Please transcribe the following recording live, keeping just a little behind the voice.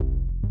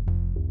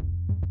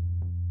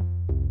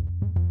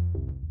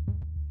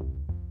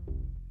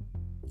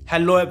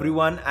Hello,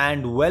 everyone,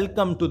 and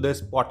welcome to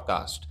this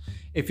podcast.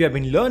 If you have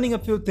been learning a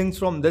few things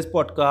from this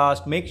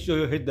podcast, make sure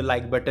you hit the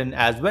like button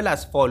as well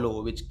as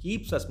follow, which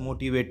keeps us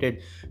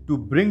motivated to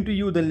bring to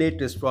you the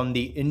latest from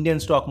the Indian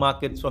stock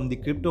markets, from the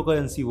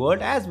cryptocurrency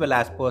world, as well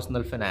as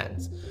personal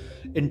finance.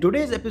 In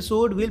today's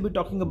episode, we'll be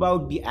talking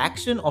about the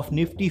action of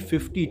Nifty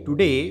 50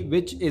 today,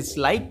 which is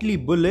slightly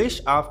bullish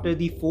after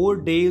the 4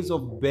 days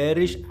of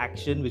bearish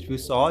action which we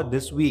saw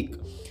this week.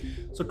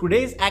 So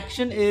today's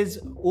action is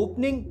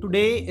opening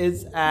today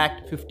is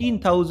at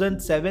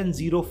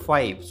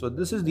 15,705. So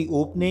this is the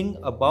opening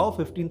above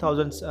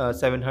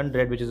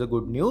 15,700, which is a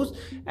good news,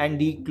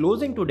 and the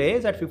closing today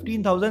is at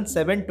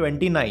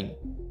 15,729.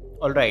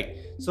 All right,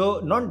 so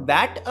not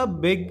that a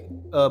big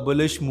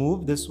bullish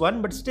move this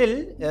one, but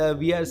still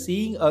we are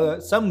seeing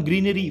some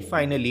greenery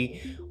finally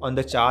on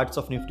the charts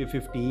of Nifty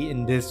 50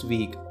 in this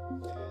week.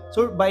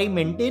 So by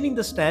maintaining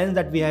the stance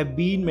that we have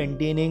been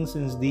maintaining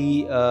since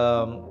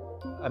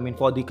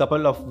for the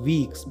couple of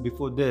weeks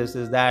before this,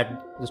 is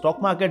that the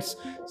stock markets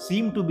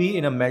seem to be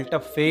in a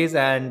melt-up phase,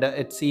 and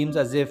it seems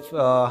as if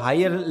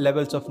higher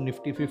levels of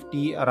Nifty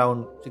 50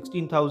 around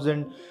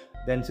 16,000,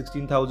 then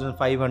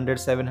 16,500,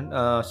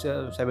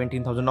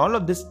 17,000, all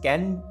of this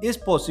is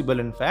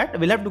possible. In fact,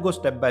 we'll have to go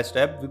step by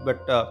step,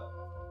 but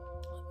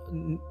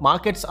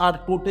markets are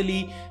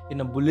totally in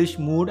a bullish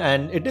mood,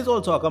 and it is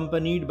also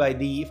accompanied by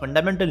the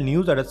fundamental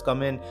news that has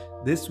come in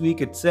this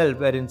week itself,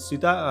 wherein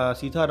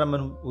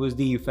Sitharaman, who is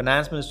the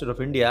finance minister of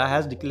India,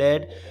 has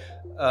declared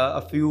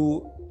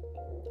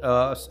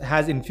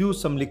has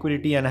infused some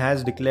liquidity and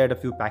has declared a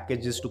few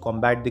packages to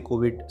combat the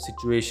COVID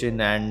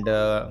situation, and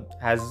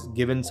has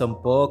given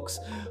some perks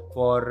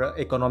for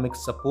economic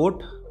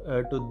support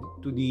to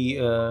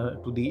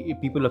the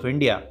people of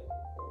India.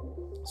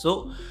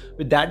 So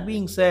with that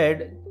being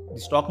said, the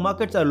stock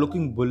markets are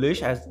looking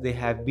bullish, as they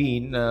have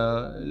been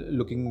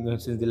looking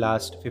since the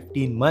last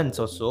 15 months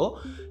or so,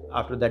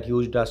 after that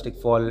huge drastic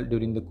fall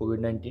during the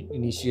COVID-19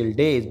 initial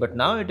days. But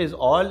now it is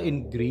all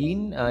in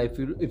green.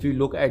 If you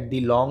look at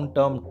the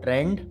long-term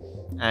trend,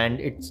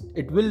 and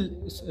it will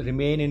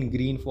remain in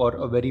green for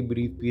a very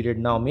brief period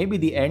now, maybe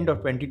the end of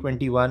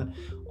 2021,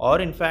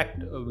 or in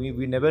fact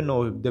we never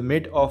know, the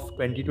mid of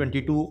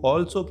 2022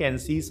 also can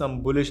see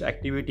some bullish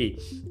activity,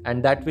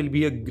 and that will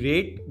be a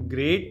great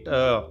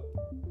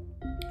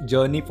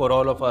journey for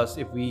all of us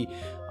if we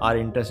are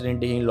interested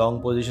in taking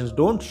long positions.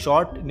 Don't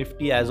short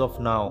Nifty as of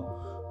now.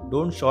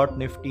 Don't short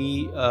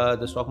Nifty.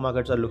 The stock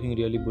markets are looking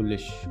really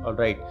bullish. All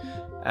right,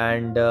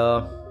 and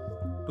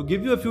to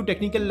give you a few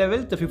technical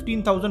levels, the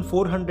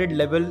 15,400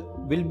 level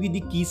will be the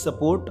key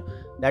support.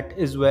 That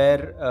is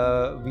where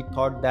we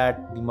thought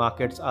that the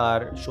markets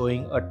are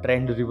showing a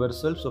trend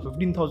reversal. So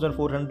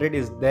 15,400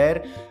 is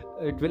there.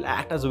 It will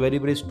act as a very,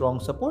 very strong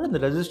support, and the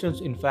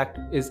resistance in fact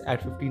is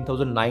at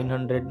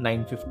 15,900,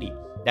 950,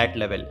 that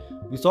level.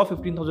 We saw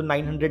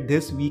 15,900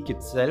 this week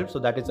itself, so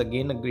that is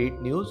again a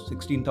great news.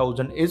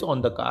 16,000 is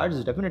on the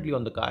cards, definitely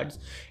on the cards.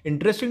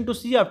 Interesting to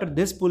see after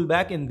this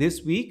pullback in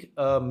this week,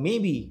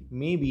 maybe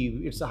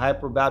it's a high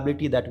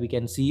probability that we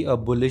can see a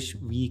bullish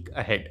week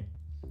ahead.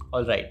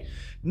 All right,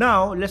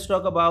 now let's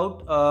talk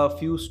about a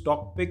few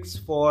stock picks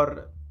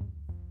for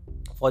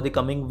the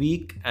coming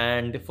week,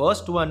 and the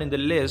first one in the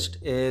list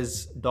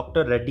is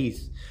Dr.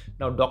 Reddy's.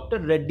 Now Dr.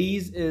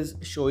 Reddy's is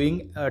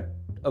showing a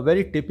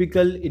very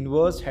typical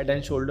inverse head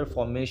and shoulder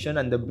formation,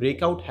 and the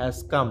breakout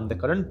has come. The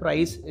current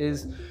price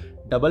is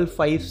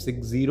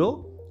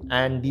 5560,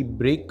 and the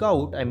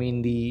breakout,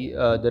 the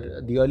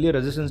earlier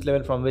resistance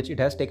level from which it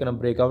has taken a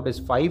breakout, is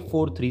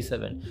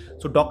 5437.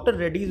 So Dr.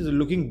 Reddy's is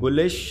looking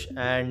bullish,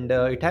 and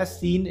it has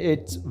seen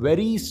its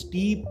very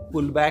steep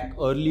pullback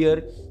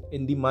earlier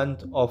in the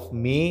month of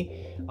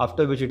May,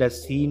 after which it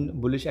has seen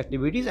bullish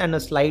activities and a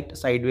slight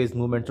sideways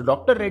movement. So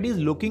Dr. Reddy is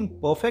looking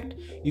perfect.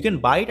 You can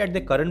buy it at the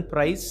current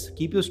price,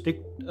 keep your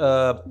strict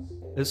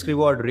risk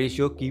reward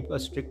ratio, keep a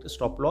strict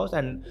stop loss,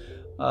 and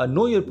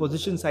know your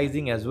position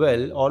sizing as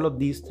well. All of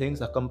these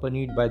things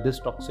accompanied by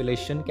this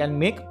oscillation can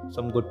make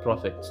some good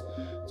profits.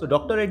 So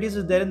Dr. Reddy's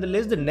is there in the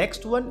list. The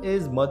next one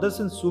is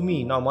Motherson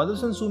Sumi. Now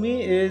Motherson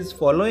Sumi is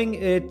following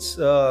its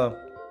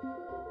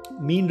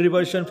mean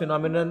reversion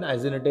phenomenon,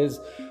 as in it is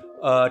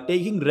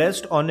taking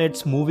rest on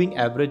its moving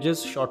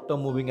averages,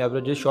 short-term moving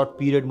averages, short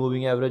period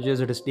moving averages.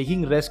 It is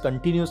taking rest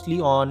continuously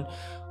on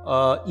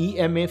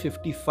EMA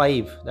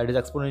 55, that is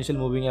exponential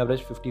moving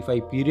average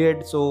 55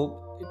 period. So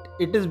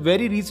it is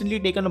very recently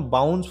taken a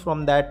bounce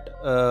from that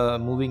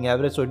moving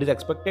average, so it is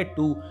expected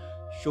to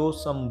show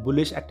some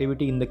bullish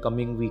activity in the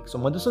coming week. So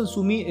Motherson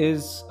Sumi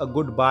is a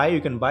good buy.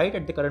 You can buy it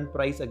at the current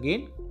price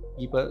again,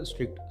 keep a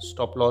strict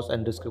stop loss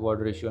and risk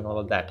reward ratio and all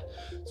of that.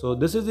 So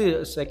this is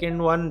the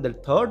second one. The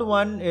third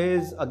one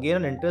is again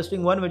an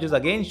interesting one, which is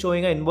again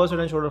showing an inverse head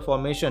and shoulder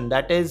formation.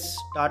 That is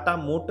Tata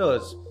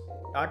Motors.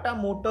 Tata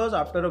Motors,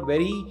 after a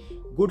very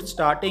good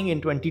starting in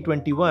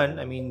 2021,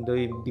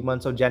 the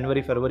months of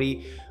January,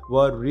 February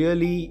were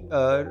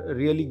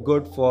really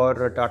good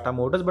for Tata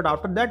Motors, but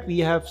after that we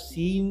have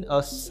seen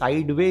a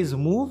sideways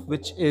move,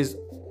 which is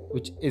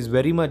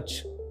very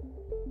much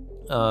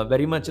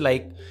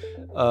like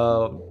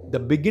the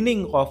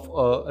beginning of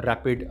a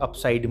rapid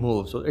upside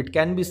move. So it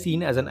can be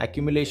seen as an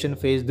accumulation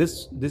phase.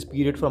 This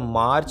period from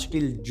March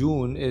till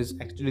June is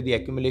actually the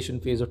accumulation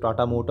phase of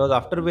Tata Motors,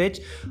 after which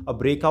a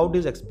breakout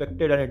is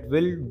expected, and it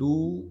will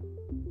do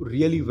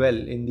really well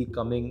in the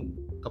coming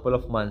couple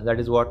of months. That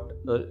is what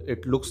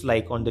it looks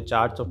like on the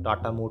charts of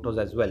Tata Motors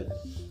as well.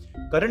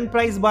 Current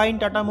price buy in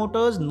Tata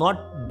Motors,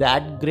 not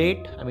that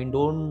great. I mean,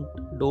 don't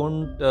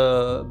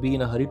be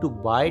in a hurry to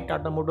buy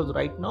Tata Motors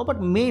right now,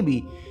 but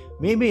maybe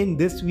in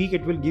this week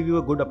it will give you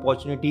a good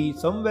opportunity.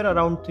 Somewhere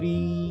around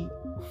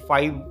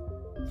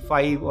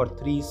 355 or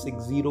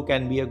 360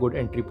 can be a good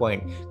entry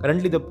point.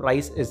 Currently the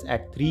price is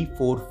at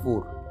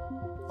 344.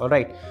 All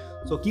right,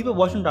 so keep a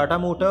watch on Tata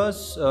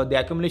Motors. The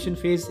accumulation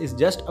phase is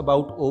just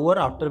about over,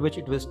 after which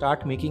it will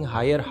start making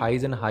higher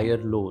highs and higher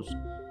lows.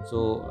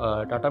 So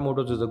Tata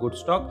Motors is a good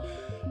stock.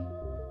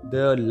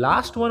 The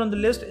last one on the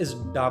list is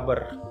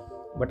Dabur,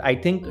 but I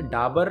think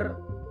Dabur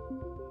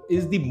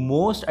is the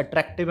most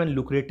attractive and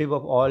lucrative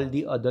of all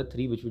the other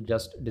three which we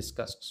just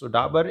discussed. So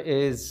Dabur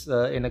is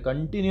in a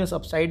continuous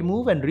upside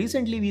move, and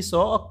recently we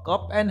saw a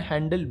cup and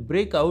handle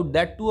breakout,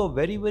 that too a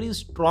very, very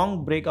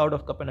strong breakout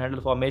of cup and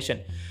handle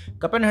formation.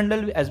 Cup and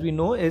handle, as we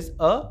know, is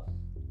a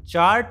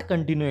chart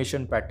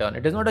continuation pattern.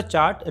 It is not a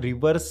chart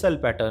reversal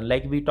pattern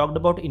like we talked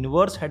about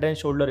inverse head and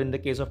shoulder in the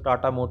case of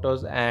Tata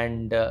Motors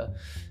and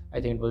I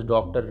think it was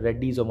Dr.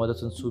 Reddy's or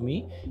Motherson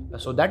Sumi.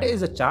 So that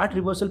is a chart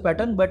reversal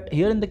pattern, but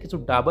here in the case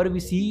of Dabur we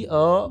see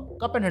a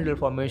cup and handle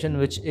formation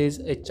which is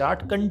a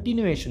chart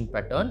continuation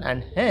pattern,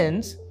 and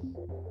hence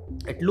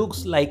it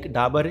looks like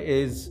Dabur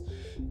is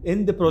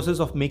in the process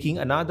of making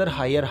another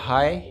higher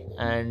high,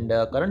 and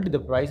currently the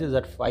price is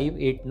at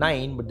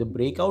 589, but the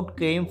breakout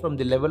came from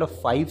the level of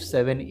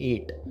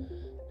 578,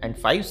 and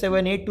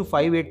 578 to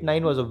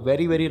 589 was a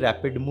very, very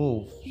rapid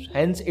move.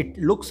 Hence it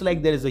looks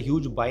like there is a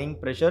huge buying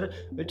pressure,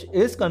 which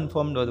is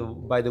confirmed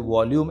by the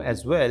volume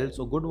as well.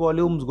 So good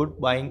volumes, good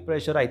buying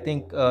pressure. I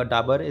think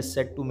Dabur is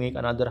set to make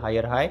another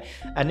higher high,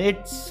 and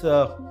its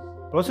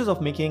process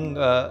of making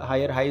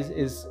higher highs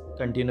is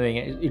continuing.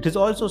 It has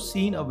also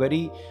seen a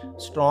very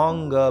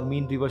strong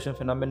mean reversion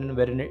phenomenon,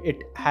 wherein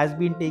it has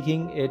been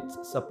taking its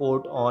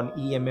support on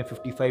EMA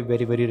 55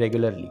 very, very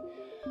regularly.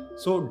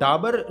 So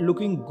Dabur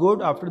looking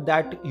good after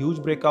that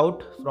huge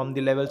breakout from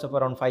the levels of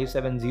around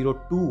 570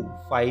 to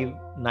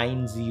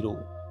 590.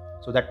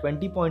 So that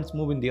 20 points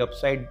move in the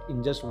upside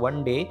in just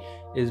one day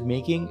is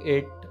making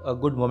it a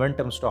good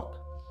momentum stock,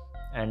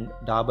 and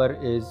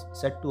Dabur is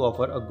set to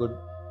offer a good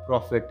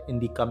profit in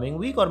the coming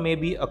week or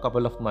maybe a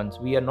couple of months.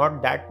 We are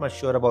not that much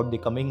sure about the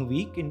coming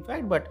week, in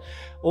fact, but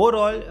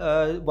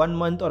overall 1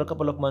 month or a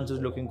couple of months is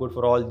looking good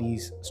for all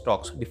these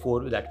stocks, the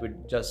four that we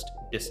just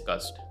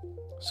discussed.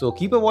 So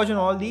keep a watch on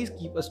all these,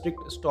 keep a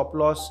strict stop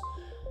loss,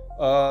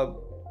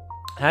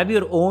 have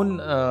your own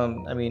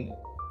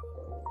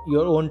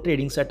your own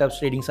trading setups,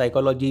 trading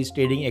psychologies,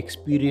 trading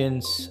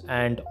experience,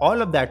 and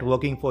all of that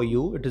working for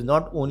you. It is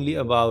not only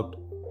about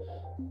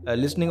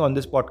listening on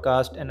this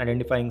podcast and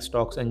identifying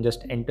stocks and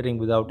just entering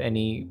without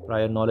any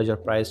prior knowledge or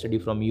prior study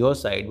from your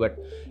side, but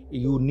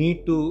you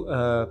need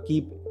to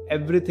keep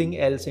everything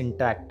else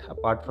intact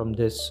apart from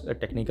this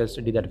technical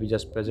study that we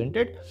just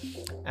presented.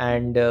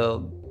 And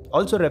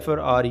also refer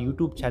our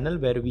YouTube channel,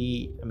 where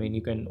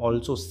you can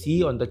also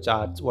see on the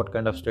charts what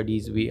kind of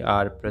studies we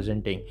are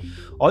presenting.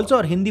 Also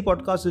our Hindi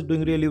podcast is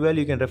doing really well.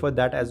 You can refer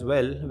that as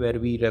well, where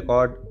we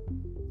record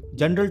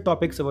general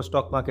topics about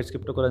stock markets,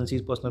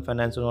 cryptocurrencies, personal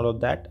finance and all of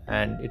that,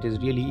 and it is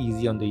really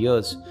easy on the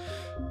ears.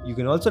 You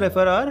can also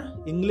refer our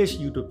English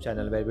YouTube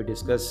channel, where we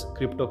discuss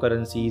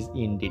cryptocurrencies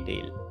in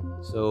detail.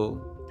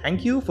 So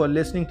thank you for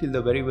listening till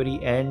the very,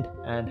 very end,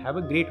 and have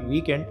a great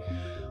weekend.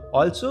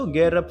 Also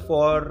gear up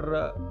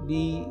for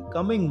the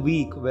coming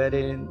week,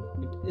 wherein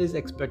it is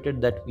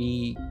expected that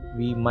we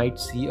might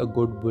see a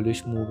good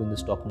bullish move in the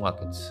stock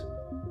markets.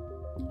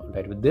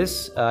 Alright, with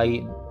this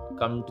I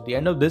come to the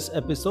end of this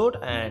episode,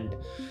 and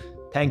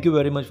thank you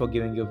very much for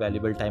giving your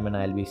valuable time, and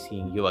I'll be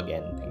seeing you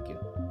again. Thank you.